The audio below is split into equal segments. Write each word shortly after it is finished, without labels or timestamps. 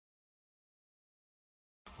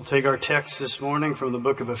We'll take our text this morning from the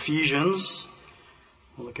book of Ephesians.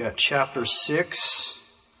 We'll look at chapter 6.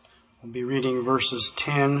 We'll be reading verses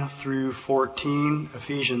 10 through 14.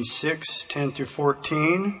 Ephesians 6, 10 through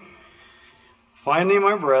 14. Finally,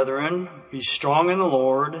 my brethren, be strong in the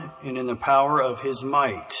Lord and in the power of his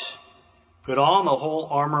might. Put on the whole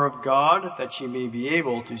armor of God, that ye may be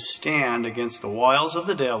able to stand against the wiles of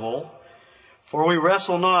the devil. For we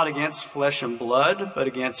wrestle not against flesh and blood, but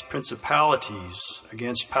against principalities,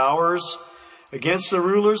 against powers, against the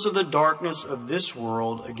rulers of the darkness of this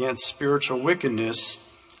world, against spiritual wickedness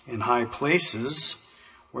in high places.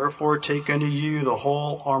 Wherefore take unto you the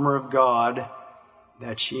whole armor of God,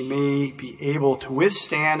 that ye may be able to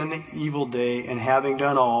withstand in the evil day, and having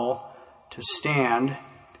done all, to stand.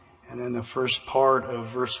 And then the first part of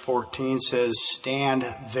verse 14 says, stand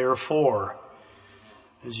therefore.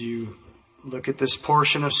 As you look at this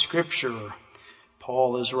portion of Scripture,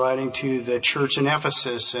 Paul is writing to the church in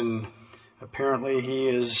Ephesus, and apparently he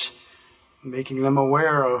is making them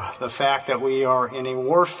aware of the fact that we are in a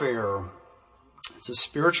warfare. It's a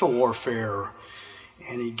spiritual warfare.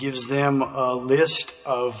 And he gives them a list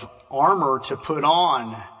of armor to put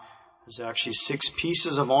on. There's actually 6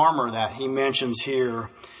 pieces of armor that he mentions here.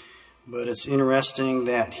 But it's interesting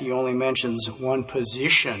that he only mentions one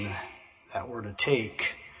position that we're to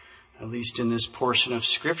take, at least in this portion of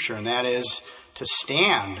Scripture, and that is to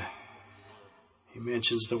stand. He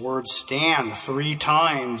mentions the word stand 3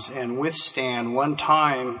 times and withstand 1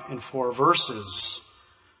 time in 4 verses.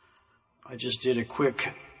 I just did a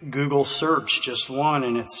quick Google search, just one,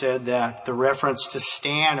 and it said that the reference to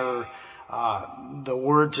stand, or the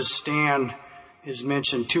word to stand, is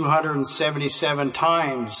mentioned 277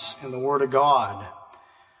 times in the Word of God.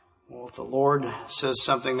 Well, if the Lord says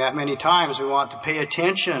something that many times, we want to pay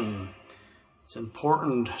attention. It's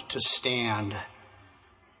important to stand.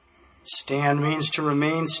 Stand means to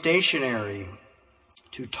remain stationary,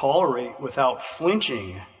 to tolerate without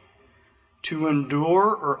flinching, to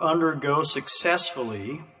endure or undergo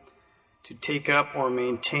successfully, to take up or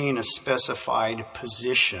maintain a specified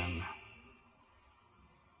position.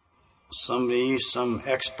 Some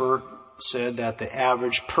expert said that the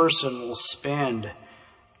average person will spend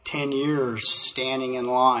 10 years standing in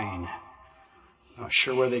line. Not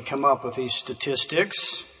sure where they come up with these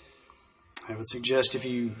statistics. I would suggest if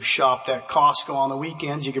you shopped at Costco on the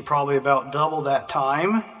weekends, you could probably about double that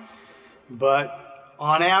time. But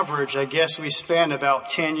on average, I guess we spend about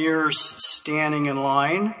 10 years standing in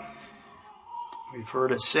line. We've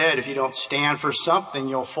heard it said, if you don't stand for something,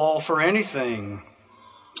 you'll fall for anything.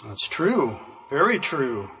 That's true. Very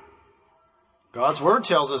true. God's Word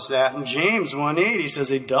tells us that in James 1:8. He says,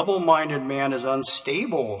 a double-minded man is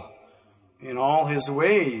unstable in all his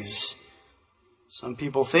ways. Some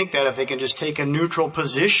people think that if they can just take a neutral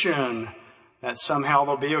position, that somehow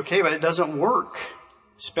they'll be okay, but it doesn't work,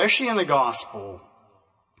 especially in the gospel.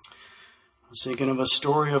 I was thinking of a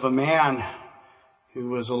story of a man who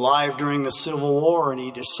was alive during the Civil War, and he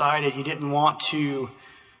decided he didn't want to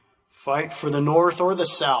fight for the North or the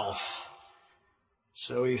South.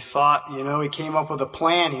 So he thought, he came up with a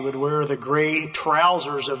plan. He would wear the gray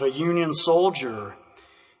trousers of a Union soldier,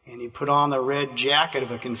 and he put on the red jacket of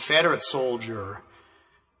a Confederate soldier.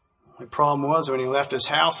 The problem was when he left his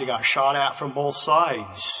house, he got shot at from both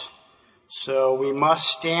sides. So we must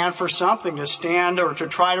stand for something. To stand or to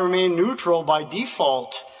try to remain neutral by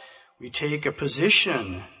default, we take a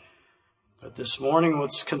position. But this morning,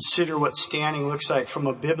 let's consider what standing looks like from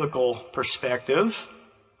a biblical perspective.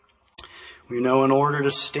 We know in order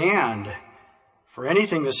to stand, for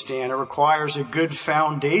anything to stand, it requires a good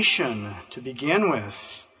foundation to begin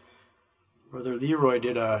with. Brother Leroy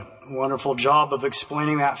did a wonderful job of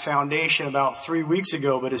explaining that foundation about 3 weeks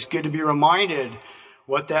ago, but it's good to be reminded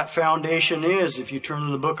what that foundation is. If you turn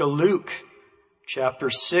to the book of Luke, chapter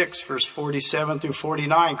 6, verse 47 through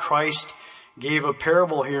 49, Christ gave a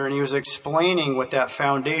parable here, and he was explaining what that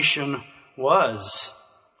foundation was.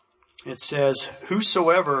 It says,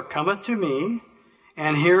 whosoever cometh to me,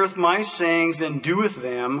 and heareth my sayings, and doeth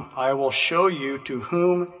them, I will show you to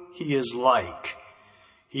whom he is like.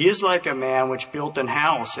 He is like a man which built an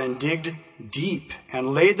house, and digged deep,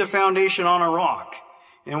 and laid the foundation on a rock.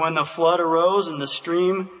 And when the flood arose, and the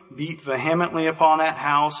stream beat vehemently upon that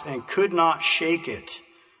house, and could not shake it,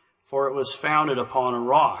 for it was founded upon a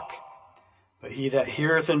rock. But he that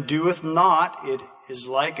heareth and doeth not, it is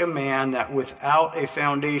like a man that without a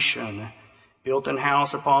foundation built an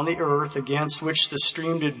house upon the earth, against which the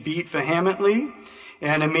stream did beat vehemently,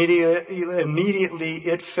 and immediately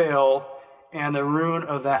it fell, and the ruin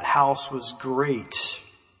of that house was great.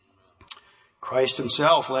 Christ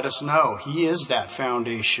himself let us know he is that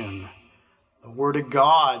foundation. The Word of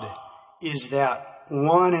God is that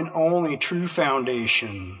one and only true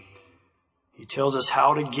foundation. He tells us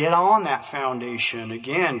how to get on that foundation,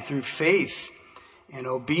 again, through faith and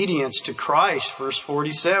obedience to Christ. Verse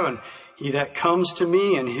 47, he that comes to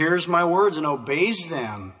me and hears my words and obeys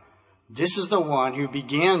them, this is the one who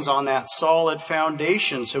begins on that solid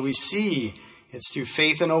foundation. So we see it's through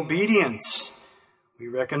faith and obedience. We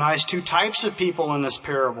recognize two types of people in this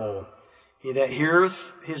parable. He that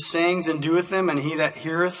heareth his sayings and doeth them, and he that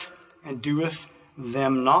heareth and doeth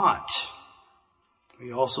them not.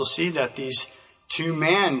 We also see that these two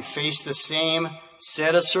men face the same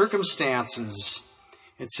set of circumstances.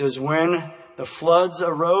 It says, when the floods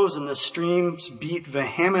arose and the streams beat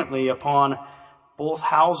vehemently upon both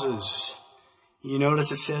houses. You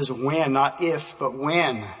notice it says when, not if, but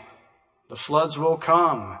when. The floods will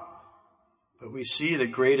come. But we see the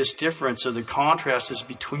greatest difference or the contrast is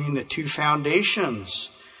between the two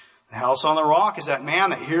foundations. The house on the rock is that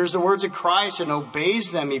man that hears the words of Christ and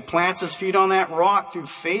obeys them. He plants his feet on that rock through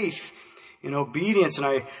faith and obedience. And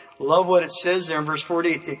I love what it says there in verse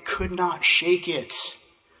 48. It could not shake it.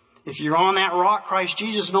 If you're on that rock, Christ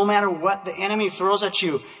Jesus, no matter what the enemy throws at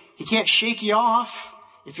you, he can't shake you off.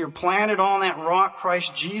 If you're planted on that rock,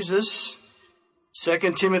 Christ Jesus.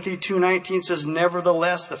 2 Timothy 2:19 says,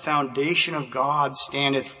 nevertheless, the foundation of God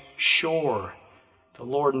standeth sure. The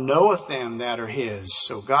Lord knoweth them that are his.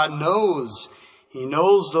 So God knows. He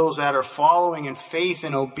knows those that are following in faith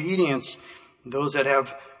and obedience, those that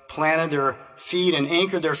have planted their feet and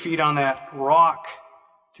anchored their feet on that rock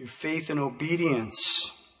through faith and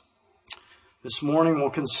obedience. This morning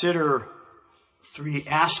we'll consider three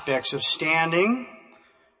aspects of standing.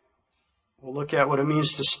 We'll look at what it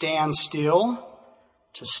means to stand still,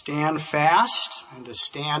 to stand fast, and to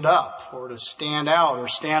stand up, or to stand out, or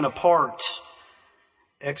stand apart.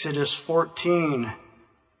 Exodus 14,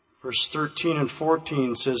 verse 13 and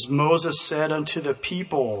 14 says, Moses said unto the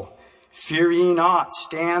people, fear ye not,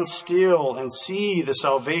 stand still, and see the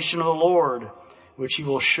salvation of the Lord, which he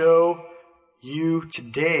will show you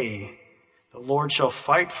today. The Lord shall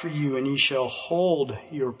fight for you, and ye shall hold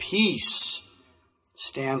your peace.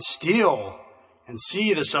 Stand still and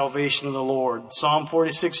see the salvation of the Lord. Psalm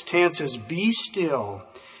 46:10 says, be still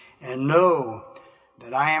and know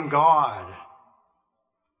that I am God.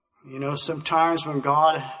 You know, sometimes when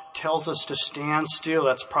God tells us to stand still,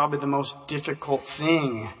 that's probably the most difficult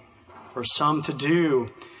thing for some to do,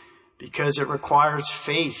 because it requires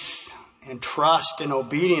faith and trust and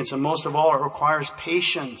obedience, and most of all, it requires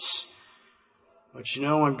patience. But you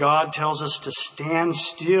know, when God tells us to stand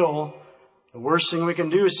still, the worst thing we can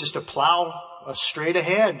do is just to plow straight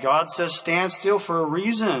ahead. God says stand still for a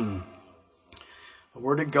reason. The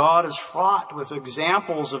Word of God is fraught with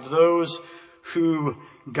examples of those who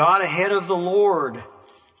got ahead of the Lord.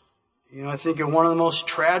 You know, I think of one of the most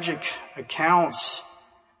tragic accounts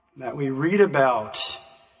that we read about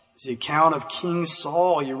is the account of King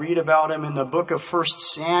Saul. You read about him in the book of 1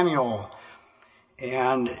 Samuel.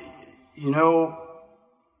 And, you know,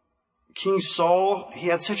 King Saul, he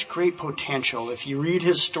had such great potential. If you read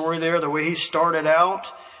his story there, the way he started out,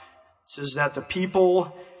 it says that the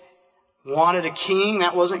people wanted a king.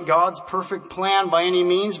 That wasn't God's perfect plan by any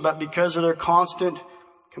means, but because of their constant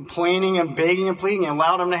complaining and begging and pleading, he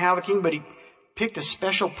allowed him to have a king. But he picked a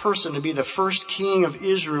special person to be the first king of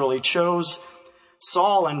Israel. He chose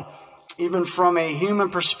Saul, and even from a human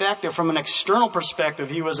perspective, from an external perspective,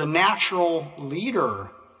 he was a natural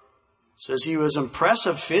leader. It says he was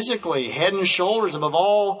impressive physically, head and shoulders above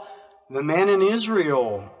all the men in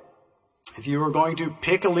Israel. If you were going to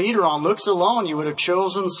pick a leader on looks alone, you would have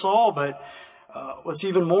chosen Saul. But what's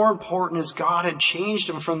even more important is God had changed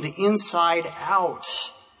him from the inside out.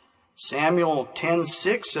 Samuel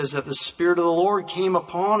 10:6 says that the Spirit of the Lord came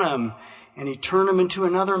upon him, and he turned him into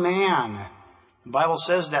another man. The Bible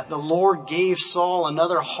says that the Lord gave Saul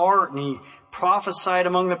another heart, and he prophesied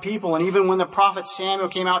among the people. And even when the prophet Samuel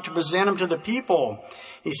came out to present him to the people,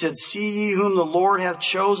 he said, see ye whom the Lord hath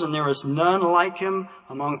chosen. There is none like him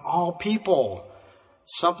among all people.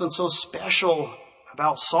 Something so special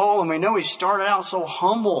about Saul. And we know he started out so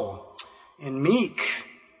humble and meek.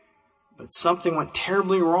 But something went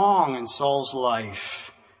terribly wrong in Saul's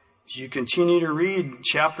life. As you continue to read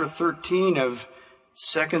chapter 13 of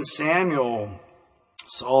 2 Samuel,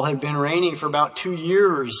 Saul had been reigning for about 2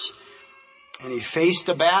 years. And he faced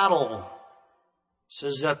a battle. It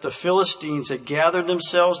says that the Philistines had gathered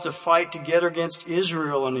themselves to fight together against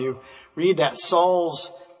Israel. And you read that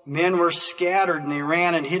Saul's men were scattered, and they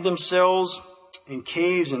ran and hid themselves in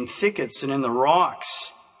caves and thickets and in the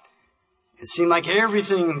rocks. It seemed like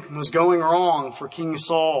everything was going wrong for King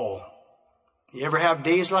Saul. You ever have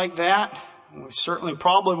days like that Certainly,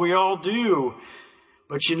 probably we all do.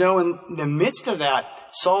 But in the midst of that,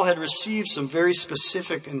 Saul had received some very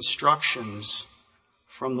specific instructions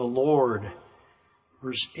from the Lord.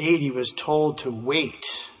 Verse 8, he was told to wait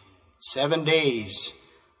 7 days.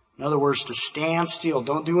 In other words, to stand still.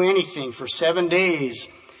 Don't do anything for 7 days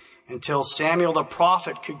until Samuel the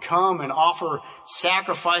prophet could come and offer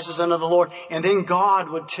sacrifices unto the Lord. And then God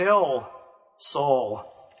would tell Saul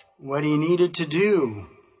what he needed to do.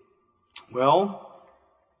 Well,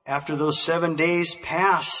 after those 7 days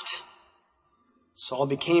passed, Saul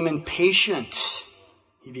became impatient.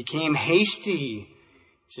 He became hasty.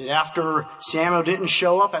 He said after Samuel didn't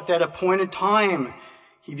show up at that appointed time,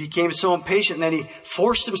 he became so impatient that he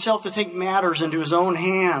forced himself to take matters into his own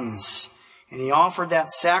hands. And he offered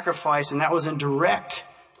that sacrifice, and that was in direct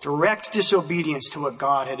disobedience to what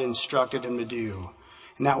God had instructed him to do.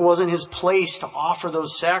 And that wasn't his place to offer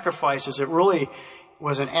those sacrifices. It really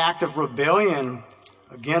was an act of rebellion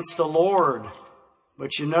against the Lord.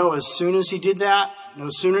 But as soon as he did that, no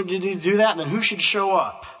sooner did he do that, then who should show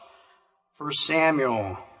up? 1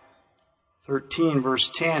 Samuel 13, verse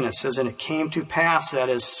 10, it says, "And it came to pass that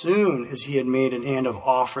as soon as he had made an end of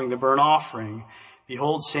offering the burnt offering,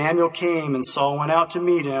 behold, Samuel came, and Saul went out to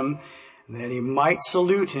meet him, that he might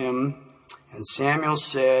salute him. And Samuel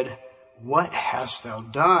said, What hast thou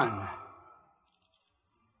done?"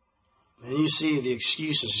 Then you see the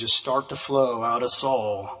excuses just start to flow out of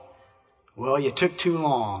Saul. Well, you took too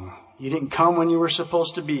long. You didn't come when you were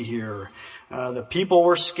supposed to be here. The people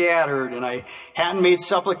were scattered, and I hadn't made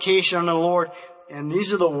supplication unto the Lord. And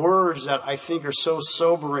these are the words that I think are so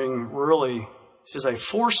sobering, really. He says, I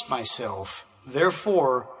forced myself,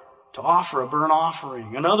 therefore, to offer a burnt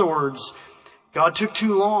offering. In other words, God took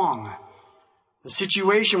too long. The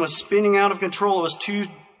situation was spinning out of control. It was too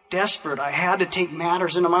desperate. I had to take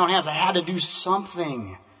matters into my own hands. I had to do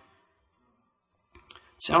something.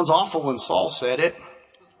 Sounds awful when Saul said it.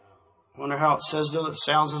 Wonder how it sounds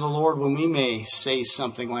to the Lord when we may say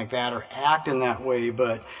something like that or act in that way.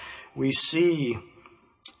 But we see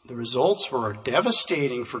the results were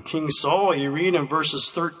devastating for King Saul. You read in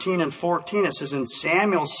verses 13 and 14, it says, "And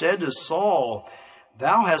Samuel said to Saul,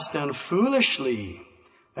 Thou hast done foolishly.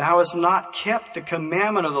 Thou hast not kept the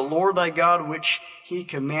commandment of the Lord thy God, which he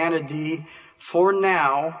commanded thee. For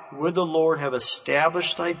now would the Lord have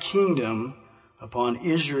established thy kingdom upon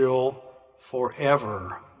Israel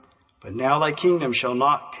forever. But now thy kingdom shall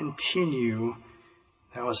not continue.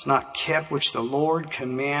 Thou hast not kept which the Lord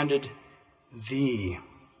commanded thee."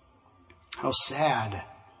 How sad.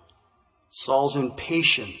 Saul's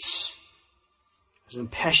impatience, his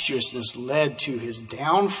impetuousness led to his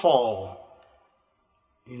downfall.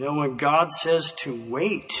 When God says to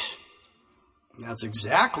wait, that's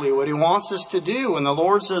exactly what he wants us to do. When the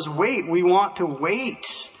Lord says wait, we want to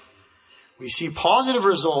wait. We see positive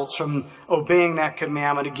results from obeying that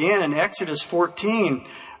commandment. Again, in Exodus 14,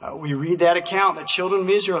 we read that account. The children of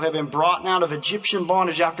Israel have been brought out of Egyptian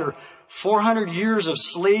bondage after 400 years of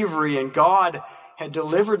slavery, and God had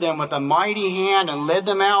delivered them with a mighty hand and led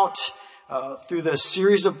them out through the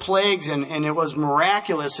series of plagues, and it was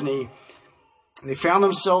miraculous. And they found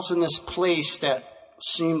themselves in this place that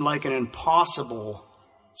seemed like an impossible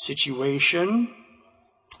situation.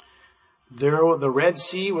 There, the Red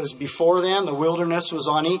Sea was before them. The wilderness was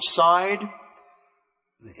on each side.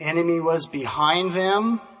 The enemy was behind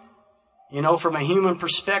them. From a human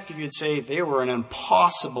perspective, you'd say they were an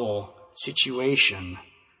impossible situation.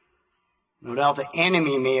 No doubt the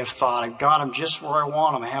enemy may have thought, I've got them just where I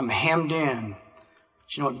want them. I have them hemmed in.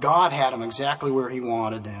 But you know what? God had them exactly where he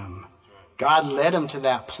wanted them. God led them to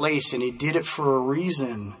that place, and he did it for a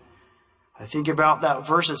reason. I think about that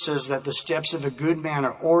verse that says that the steps of a good man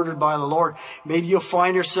are ordered by the Lord. Maybe you'll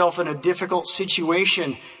find yourself in a difficult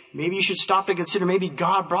situation. Maybe you should stop to consider maybe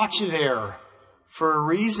God brought you there for a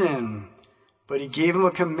reason. But he gave him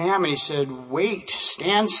a commandment. He said, wait,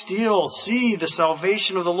 stand still, see the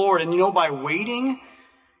salvation of the Lord. And by waiting,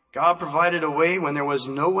 God provided a way when there was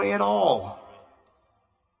no way at all.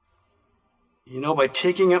 By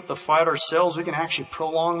taking up the fight ourselves, we can actually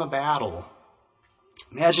prolong the battle.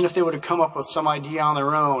 Imagine if they would have come up with some idea on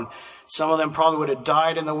their own. Some of them probably would have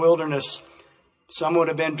died in the wilderness. Some would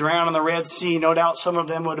have been drowned in the Red Sea. No doubt some of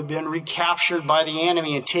them would have been recaptured by the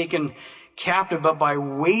enemy and taken captive. But by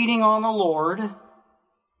waiting on the Lord,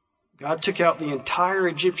 God took out the entire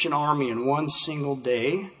Egyptian army in one single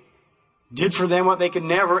day. Did for them what they could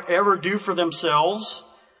never, ever do for themselves.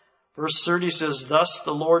 Verse 30 says, "Thus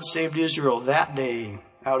the Lord saved Israel that day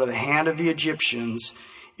out of the hand of the Egyptians.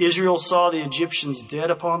 Israel saw the Egyptians dead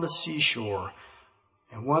upon the seashore."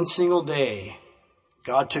 In one single day,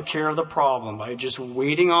 God took care of the problem by just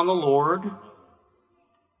waiting on the Lord.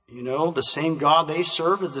 You know, the same God they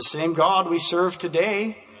served is the same God we serve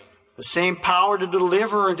today. The same power to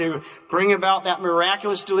deliver and to bring about that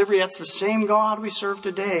miraculous delivery, that's the same God we serve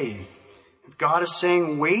today. If God is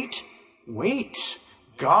saying, wait, wait.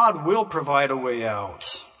 God will provide a way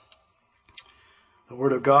out. The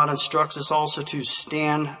Word of God instructs us also to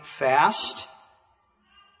stand fast.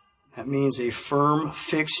 That means a firm,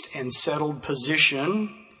 fixed, and settled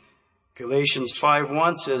position. Galatians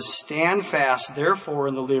 5:1 says, stand fast, therefore,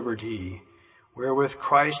 in the liberty wherewith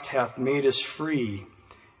Christ hath made us free.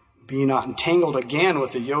 Be not entangled again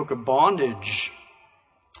with the yoke of bondage.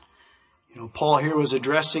 You know, Paul here was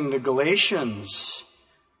addressing the Galatians.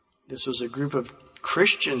 This was a group of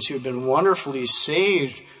Christians who had been wonderfully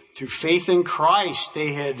saved through faith in Christ.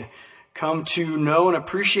 They had come to know and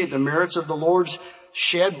appreciate the merits of the Lord's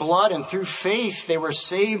shed blood, and through faith they were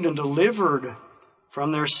saved and delivered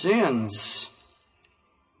from their sins.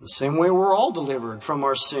 The same way we're all delivered from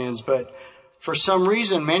our sins, but for some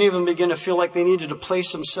reason, many of them begin to feel like they needed to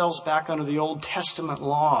place themselves back under the Old Testament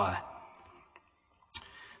law.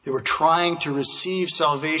 They were trying to receive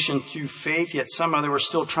salvation through faith, yet somehow they were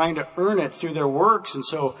still trying to earn it through their works. And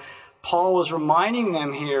so Paul was reminding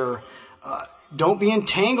them here, don't be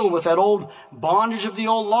entangled with that old bondage of the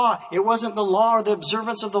old law. It wasn't the law or the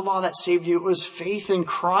observance of the law that saved you. It was faith in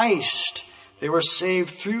Christ. They were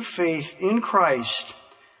saved through faith in Christ.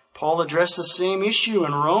 Paul addressed the same issue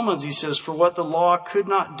in Romans. He says, for what the law could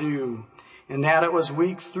not do, in that it was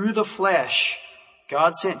weak through the flesh,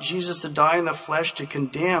 God sent Jesus to die in the flesh to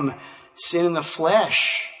condemn sin in the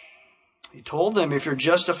flesh. He told them, if you're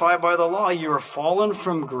justified by the law, you are fallen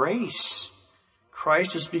from grace.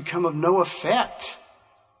 Christ has become of no effect.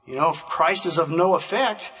 You know, if Christ is of no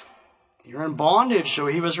effect, you're in bondage. So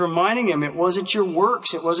he was reminding him, it wasn't your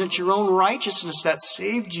works, it wasn't your own righteousness that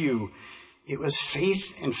saved you. It was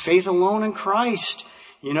faith and faith alone in Christ.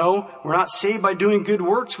 You know, we're not saved by doing good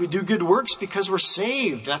works. We do good works because we're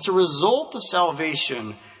saved. That's a result of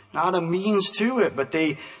salvation, not a means to it. But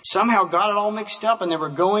they somehow got it all mixed up, and they were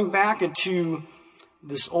going back into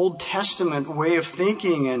this Old Testament way of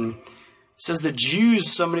thinking. And it says the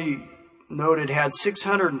Jews, somebody noted, had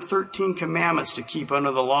 613 commandments to keep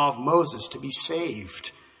under the law of Moses to be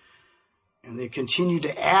saved. And they continued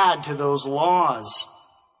to add to those laws.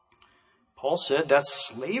 Paul said that's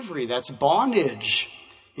slavery, that's bondage.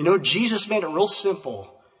 You know, Jesus made it real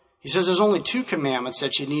simple. He says there's only 2 commandments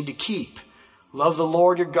that you need to keep. Love the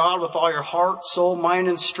Lord your God with all your heart, soul, mind,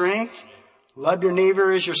 and strength. Love your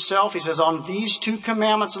neighbor as yourself. He says on these 2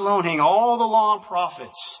 commandments alone hang all the law and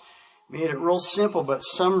prophets. Made it real simple, but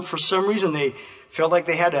for some reason they felt like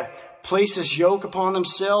they had to place this yoke upon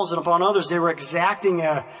themselves and upon others. They were exacting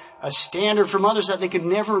a standard from others that they could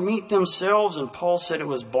never meet themselves. And Paul said it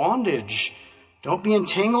was bondage. Don't be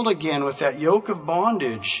entangled again with that yoke of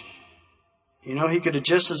bondage. You know, he could have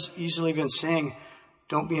just as easily been saying,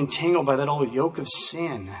 don't be entangled by that old yoke of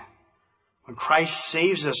sin. When Christ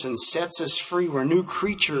saves us and sets us free, we're new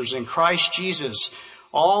creatures in Christ Jesus.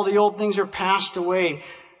 All the old things are passed away.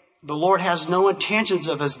 The Lord has no intentions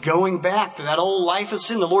of us going back to that old life of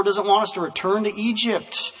sin. The Lord doesn't want us to return to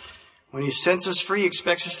Egypt. When he sets us free, he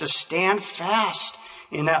expects us to stand fast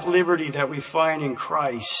in that liberty that we find in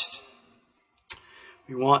Christ.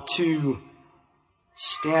 We want to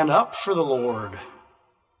stand up for the Lord.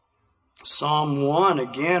 Psalm 1,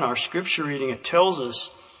 again, our scripture reading, it tells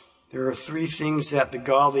us there are 3 things that the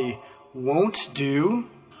godly won't do.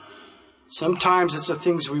 Sometimes it's the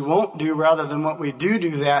things we won't do rather than what we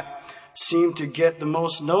do that seem to get the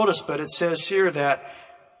most notice. But it says here that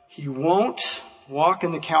he won't walk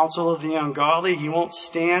in the counsel of the ungodly. He won't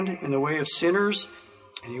stand in the way of sinners.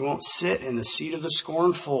 And he won't sit in the seat of the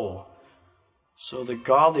scornful. So the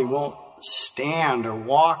godly won't stand or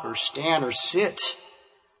walk or stand or sit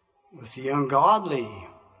with the ungodly.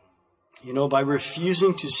 You know, by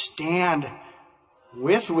refusing to stand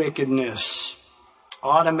with wickedness,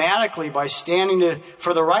 automatically by standing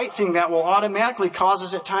for the right thing, that will automatically cause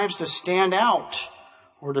us at times to stand out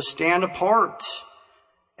or to stand apart.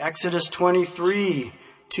 Exodus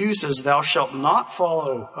 23:2 says, thou shalt not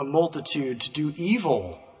follow a multitude to do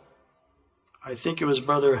evil. I think it was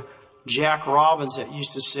Brother Jack Robbins that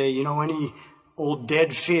used to say, you know, any old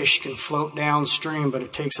dead fish can float downstream, but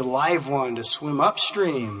it takes a live one to swim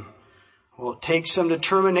upstream. Well, it takes some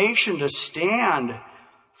determination to stand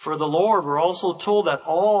for the Lord. We're also told that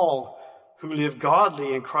all who live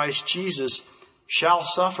godly in Christ Jesus shall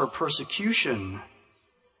suffer persecution.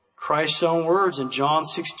 Christ's own words in John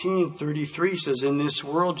 16:33 says, in this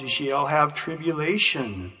world you shall have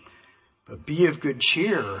tribulation, but be of good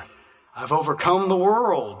cheer. I've overcome the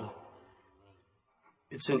world.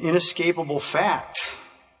 It's an inescapable fact.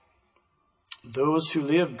 Those who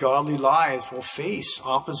live godly lives will face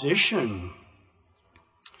opposition.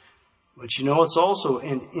 But you know, it's also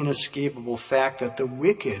an inescapable fact that the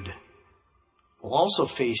wicked will also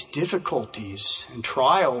face difficulties and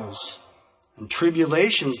trials and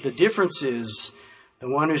tribulations. The difference is the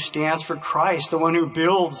one who stands for Christ, the one who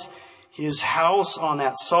builds his house on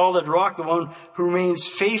that solid rock, the one who remains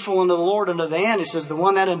faithful unto the Lord unto the end. He says, the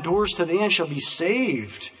one that endures to the end shall be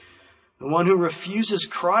saved. The one who refuses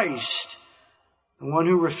Christ, the one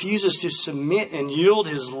who refuses to submit and yield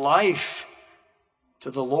his life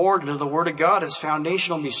to the Lord and to the Word of God, his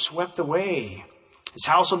foundation will be swept away. His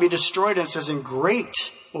house will be destroyed. And it says, and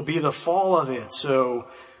great will be the fall of it. So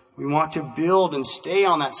we want to build and stay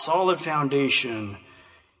on that solid foundation.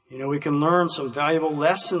 You know, we can learn some valuable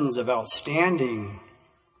lessons about standing.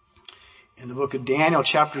 In the book of Daniel,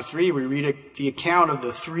 chapter 3, we read the account of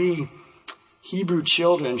the three Hebrew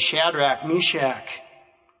children, Shadrach, Meshach,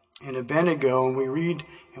 and Abednego. And we read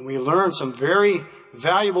and we learn some very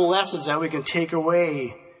valuable lessons that we can take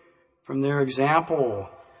away from their example.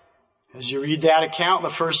 As you read that account, the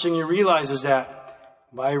first thing you realize is that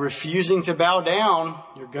by refusing to bow down,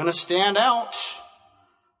 you're going to stand out.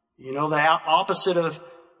 You know, the opposite of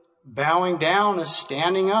bowing down is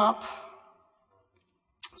standing up.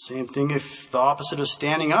 Same thing if the opposite of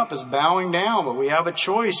standing up is bowing down, but we have a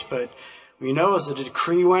choice. But we know as the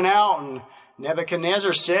decree went out and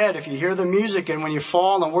Nebuchadnezzar said, if you hear the music and when you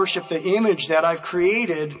fall and worship the image that I've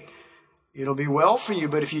created, it'll be well for you.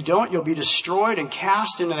 But if you don't, you'll be destroyed and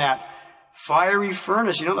cast into that fiery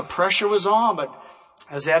furnace. You know, the pressure was on, but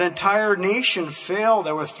as that entire nation fell,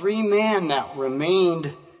 there were 3 men that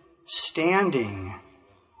remained standing.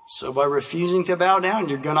 So by refusing to bow down,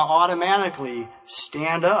 you're going to automatically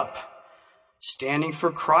stand up. Standing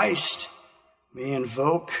for Christ may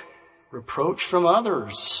invoke reproach from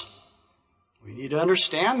others. We need to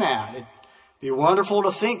understand that. It'd be wonderful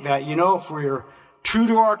to think that, you know, if we're true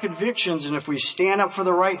to our convictions and if we stand up for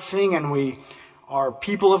the right thing and we are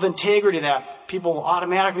people of integrity, that people will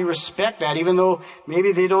automatically respect that. Even though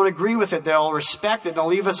maybe they don't agree with it, they'll respect it, they'll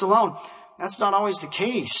leave us alone. That's not always the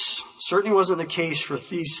case. Certainly wasn't the case for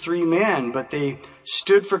these 3 men, but they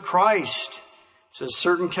stood for Christ. It says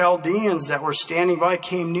certain Chaldeans that were standing by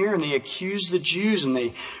came near and they accused the Jews and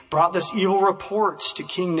they brought this evil report to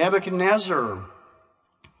King Nebuchadnezzar.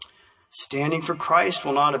 Standing for Christ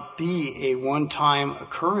will not be a one-time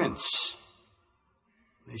occurrence.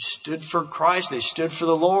 They stood for Christ. They stood for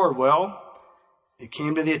the Lord. Well, it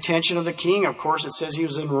came to the attention of the king. Of course, it says he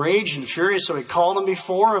was enraged and furious, so he called them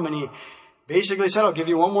before him and he basically said, I'll give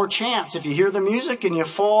you one more chance. If you hear the music and you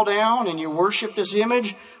fall down and you worship this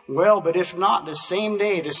image, well, but if not, the same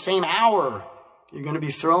day, the same hour, you're going to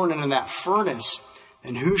be thrown into that furnace.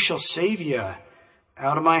 Then who shall save you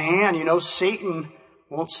out of my hand? You know, Satan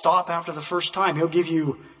won't stop after the first time. He'll give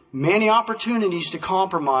you many opportunities to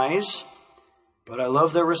compromise. But I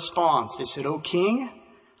love their response. They said, "O king,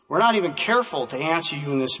 we're not even careful to answer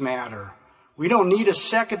you in this matter. We don't need a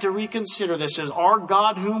second to reconsider this. As our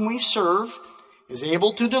God whom we serve is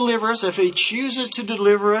able to deliver us. If he chooses to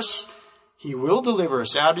deliver us, he will deliver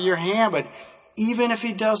us out of your hand. But even if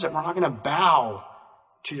he doesn't, we're not going to bow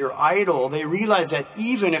to your idol." They realized that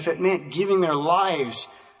even if it meant giving their lives,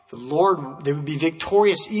 the Lord, they would be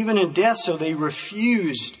victorious even in death. So they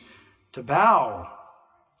refused to bow.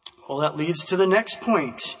 Well, that leads to the next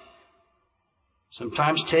point.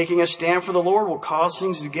 Sometimes taking a stand for the Lord will cause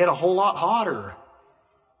things to get a whole lot hotter.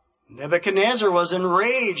 Nebuchadnezzar was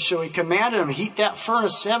enraged, so he commanded him, heat that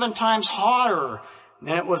furnace 7 times hotter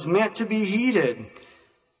than it was meant to be heated.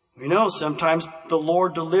 We know sometimes the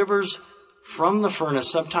Lord delivers from the furnace.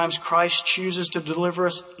 Sometimes Christ chooses to deliver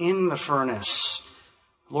us in the furnace.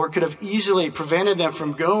 The Lord could have easily prevented them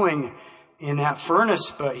from going in that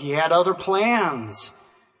furnace, but he had other plans.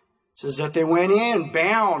 It says that they went in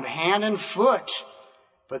bound hand and foot,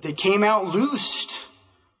 but they came out loosed.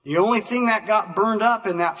 The only thing that got burned up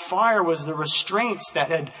in that fire was the restraints that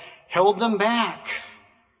had held them back.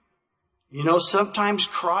 You know, sometimes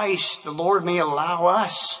Christ, the Lord, may allow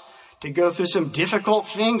us to go through some difficult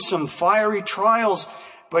things, some fiery trials,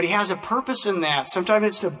 but he has a purpose in that. Sometimes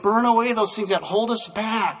it's to burn away those things that hold us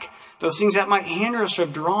back, those things that might hinder us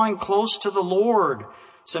from drawing close to the Lord.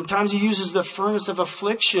 Sometimes he uses the furnace of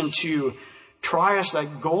affliction to try us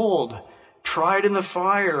like gold, tried in the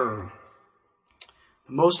fire.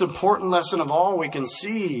 The most important lesson of all we can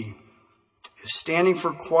see is standing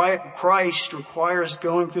for Christ requires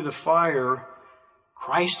going through the fire.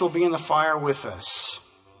 Christ will be in the fire with us.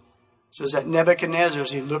 It says that Nebuchadnezzar,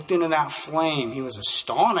 as he looked into that flame, he was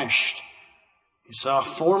astonished. He saw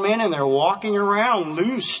 4 men in there walking around,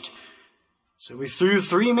 loosed. So we threw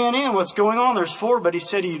 3 men in. What's going on? There's 4. But he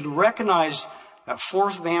said he recognized that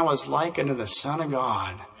 4th man was like unto the Son of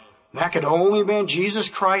God. That could only have been Jesus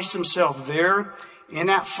Christ himself there in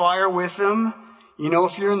that fire with them. You know,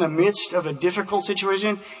 if you're in the midst of a difficult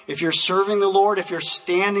situation, if you're serving the Lord, if you're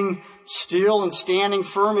standing still and standing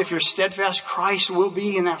firm, if you're steadfast, Christ will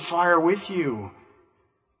be in that fire with you.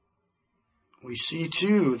 We see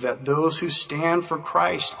too that those who stand for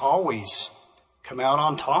Christ always come out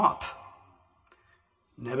on top.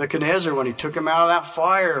 Nebuchadnezzar, when he took him out of that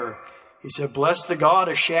fire, he said, "Bless the God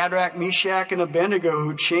of Shadrach, Meshach, and Abednego,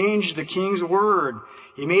 who changed the king's word."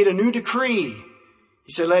 He made a new decree.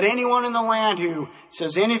 He said, "Let anyone in the land who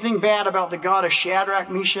says anything bad about the God of Shadrach,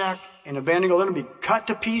 Meshach, and Abednego, let them be cut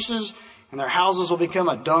to pieces, and their houses will become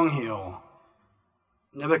a dunghill."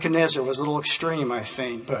 Nebuchadnezzar was a little extreme, I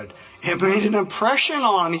think, but it made an impression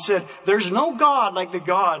on him. He said, "There's no God like the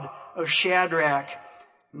God of Shadrach,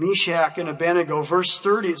 Meshach, and Abednego." Verse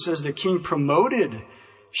 30, it says the king promoted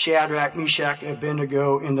Shadrach, Meshach, and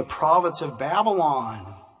Abednego in the province of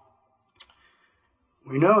Babylon.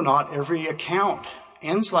 We know not every account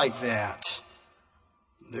ends like that.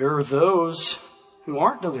 There are those who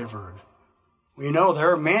aren't delivered. We know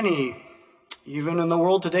there are many, even in the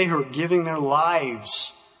world today, who are giving their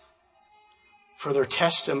lives for their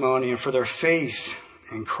testimony and for their faith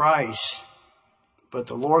in Christ. But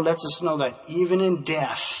the Lord lets us know that even in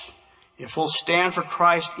death, if we'll stand for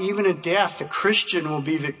Christ, even in death, the Christian will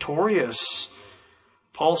be victorious.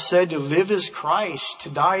 Paul said to live is Christ, to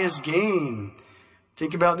die is gain.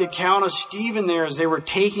 Think about the account of Stephen there as they were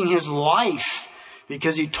taking his life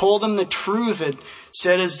because he told them the truth. It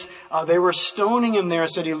said as they were stoning him there, it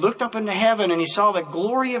said he looked up into heaven and he saw the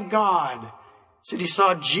glory of God. It said he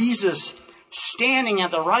saw Jesus standing at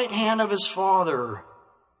the right hand of his Father.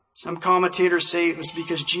 Some commentators say it was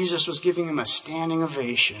because Jesus was giving him a standing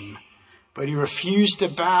ovation. But he refused to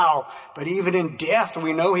bow. But even in death,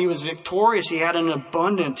 we know he was victorious. He had an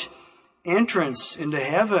abundant entrance into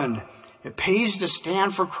heaven. It pays to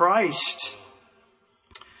stand for Christ.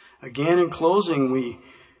 Again, in closing, we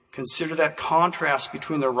consider that contrast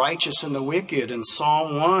between the righteous and the wicked in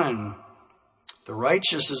Psalm 1. The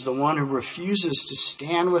righteous is the one who refuses to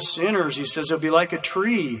stand with sinners. He says he'll be like a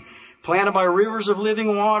tree planted by rivers of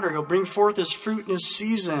living water. He'll bring forth his fruit in his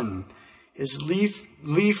season. His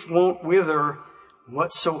leaf won't wither.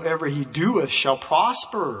 Whatsoever he doeth shall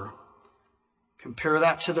prosper. Compare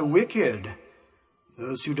that to the wicked.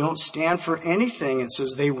 Those who don't stand for anything, it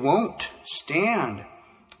says they won't stand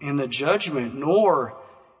in the judgment, nor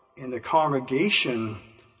in the congregation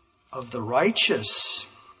of the righteous.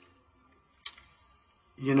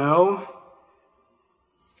 You know,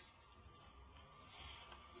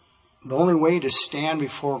 the only way to stand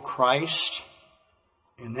before Christ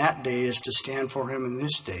in that day is to stand for him in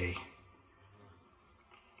this day.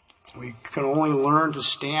 We can only learn to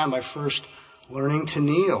stand by first learning to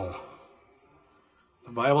kneel.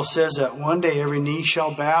 The Bible says that one day every knee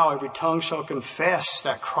shall bow, every tongue shall confess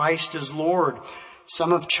that Christ is Lord.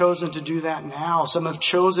 Some have chosen to do that now. Some have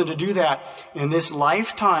chosen to do that in this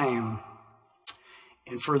lifetime.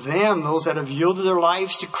 And for them, those that have yielded their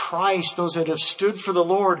lives to Christ, those that have stood for the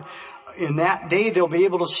Lord, in that day they'll be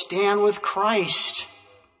able to stand with Christ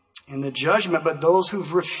in the judgment. But those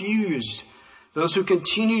who've refused, those who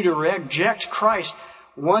continue to reject Christ,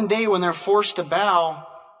 one day when they're forced to bow,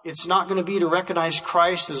 it's not going to be to recognize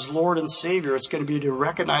Christ as Lord and Savior. It's going to be to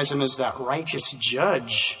recognize him as that righteous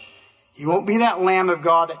judge. He won't be that Lamb of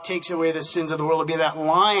God that takes away the sins of the world. He'll be that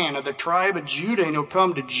Lion of the tribe of Judah, and he'll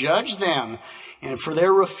come to judge them. And for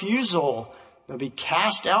their refusal, they'll be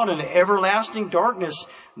cast out into everlasting darkness.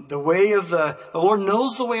 The way of the Lord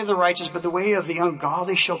knows the way of the righteous, but the way of the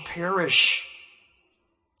ungodly shall perish.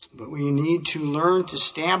 But we need to learn to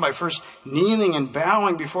stand by first kneeling and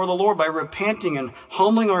bowing before the Lord, by repenting and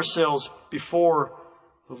humbling ourselves before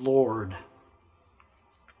the Lord.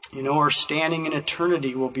 You know, our standing in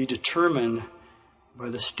eternity will be determined by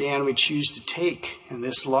the stand we choose to take in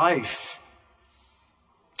this life.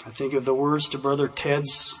 I think of the words to Brother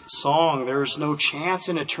Ted's song, "There's no chance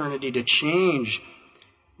in eternity to change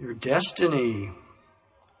your destiny."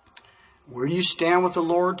 Where do you stand with the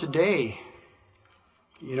Lord today?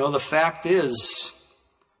 You know, the fact is,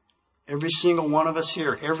 every single one of us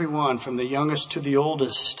here, everyone from the youngest to the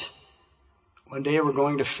oldest, one day we're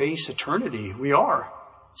going to face eternity. We are.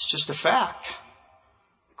 It's just a fact.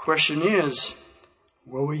 The question is,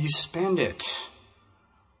 where will you spend it?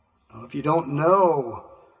 Well, if you don't know,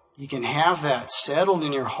 you can have that settled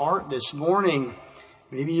in your heart this morning,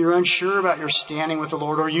 Maybe you're unsure about your standing with the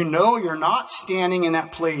Lord, or you know you're not standing in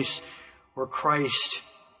that place where Christ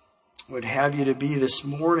would have you to be this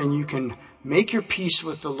morning. You can make your peace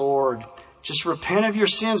with the Lord. Just repent of your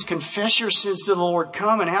sins, confess your sins to the Lord.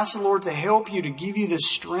 Come and ask the Lord to help you, to give you the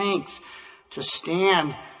strength to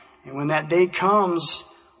stand. And when that day comes,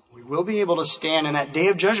 we will be able to stand. And that day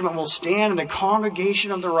of judgment will stand in the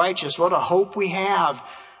congregation of the righteous. What a hope we have.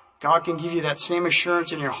 God can give you that same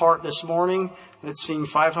assurance in your heart this morning. Let's sing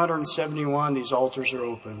 571. These altars are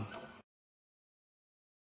open.